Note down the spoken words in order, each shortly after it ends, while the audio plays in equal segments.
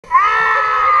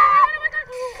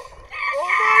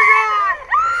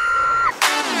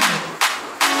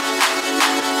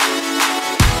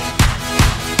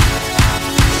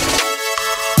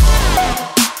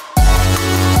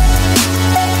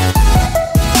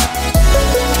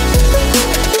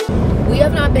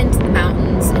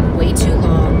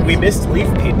missed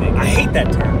leaf peeping. I hate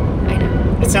that term. I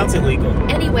know. It sounds illegal.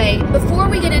 Anyway, before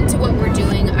we get into what we're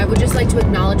doing, I would just like to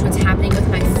acknowledge what's happening with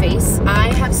my face.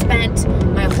 I have spent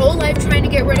my whole life trying to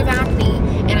get rid of acne,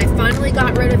 and I finally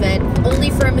got rid of it,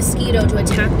 only for a mosquito to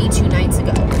attack me 2 nights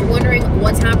ago. If you're wondering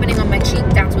what's happening on my cheek,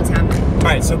 that's what's happening. All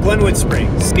right, so Glenwood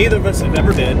Springs. Neither of us have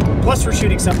ever been. Plus, we're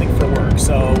shooting something for work,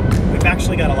 so we've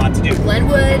actually got a lot to do.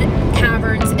 Glenwood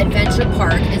Caverns Adventure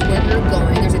Park is where we're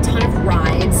going. There's a ton of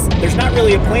rides. There's not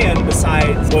really a plan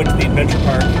besides going to the adventure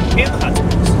park and the hot springs.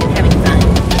 Having fun.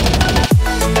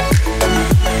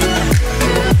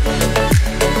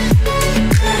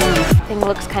 Thing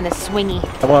looks kind of swingy.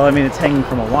 Well, I mean, it's hanging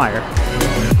from a wire.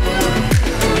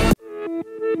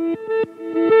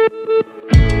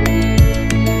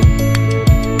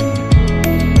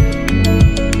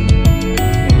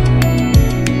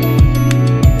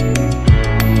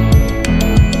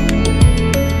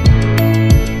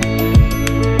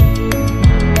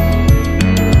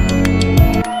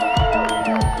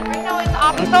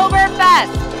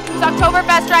 Oktoberfest! It's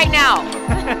Oktoberfest right now.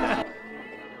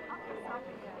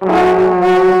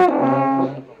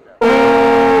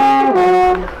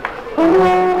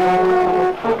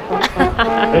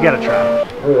 I gotta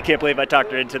try. I can't believe I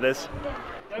talked her into this.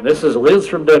 This is Liz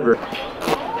from Denver.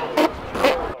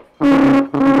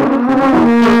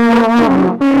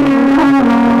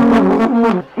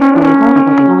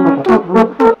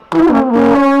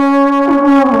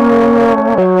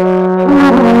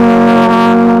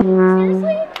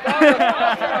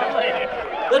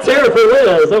 Let's hear it for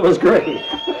Liz. That was great.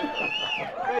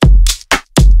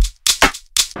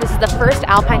 This is the first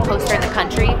alpine coaster in the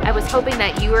country. I was hoping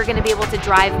that you were going to be able to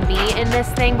drive me in this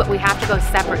thing, but we have to go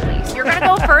separately. So you're going to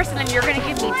go first, and then you're going to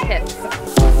give me tips.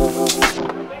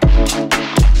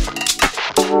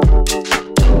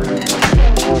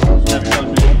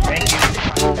 Thank you.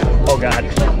 Oh God.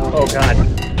 Oh God.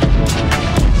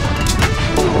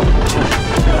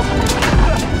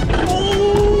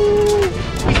 Oh!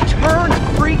 These turns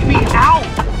freak me out.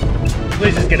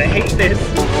 Liz is gonna hate this.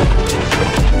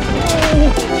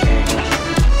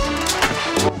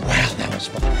 Wow, that was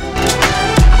fun.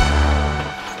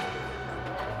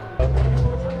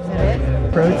 Is that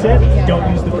it? Pro tip: don't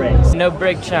use the brakes. No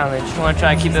brake challenge. You want to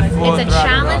try to keep it full It's a throttle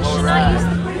challenge the whole to not ride. use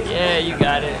the brakes? Yeah, you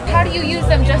got it. How do you use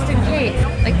them just in case?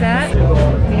 Like that?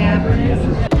 Yeah.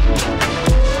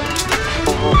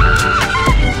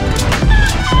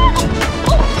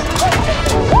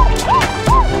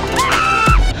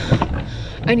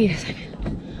 I need a second.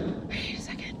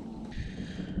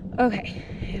 Okay,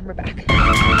 and we're back.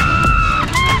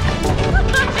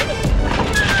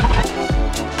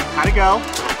 How'd it go?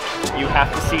 You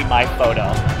have to see my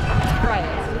photo. Right.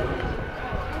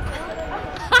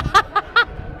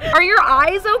 Are your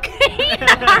eyes okay?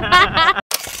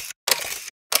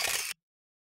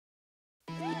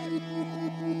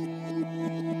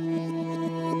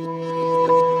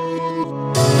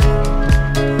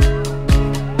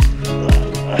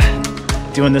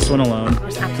 Doing this one alone.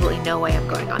 There's absolutely no way I'm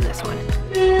going on this one.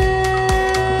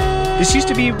 This used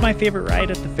to be my favorite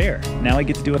ride at the fair. Now I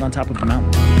get to do it on top of the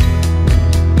mountain.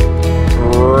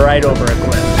 Right over a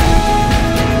cliff.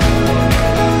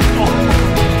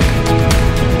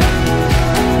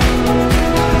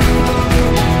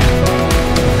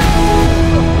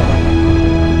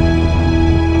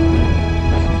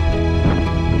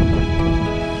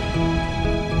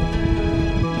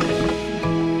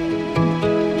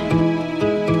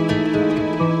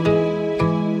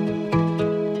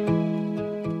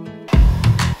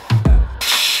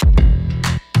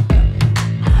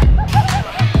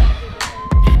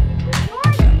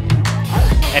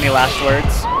 Any last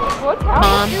words?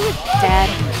 Mom, Dad,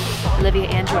 Olivia,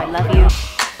 Andrew, I love you.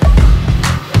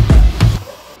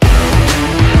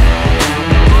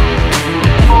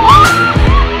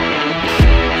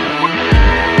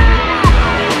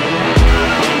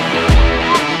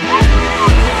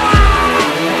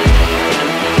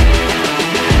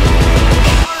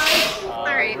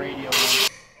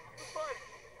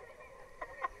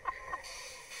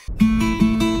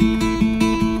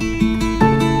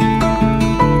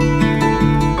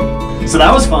 So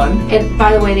that was fun. And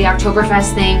by the way, the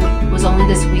Oktoberfest thing was only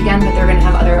this weekend, but they're gonna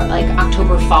have other like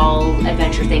October fall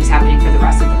adventure things happening for the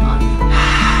rest of the month.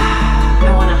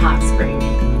 I want a hot spring.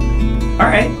 All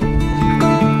right.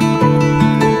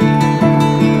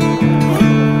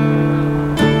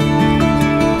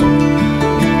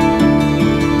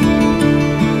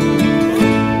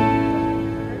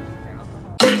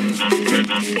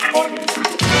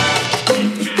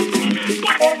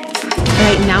 All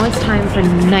right, now it's time for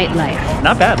nightlife.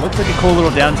 Not bad. Looks like a cool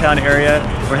little downtown area.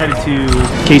 We're headed to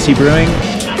KC Brewing.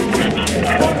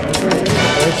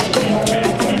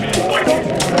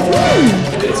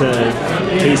 It's a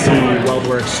tasty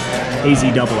WeldWorks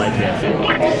hazy double IPA.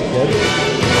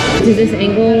 Does this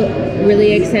angle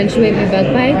really accentuate my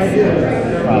bug bites?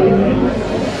 Probably.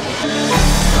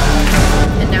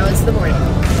 And now it's the morning.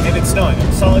 And it's snowing.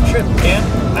 A solid trip. And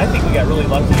I think we got really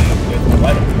lucky with the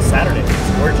weather. Saturday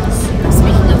was gorgeous.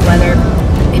 Speaking of weather,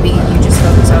 maybe you just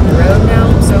focus on the road now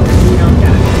so you don't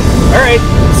die. All right.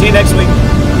 See you next week.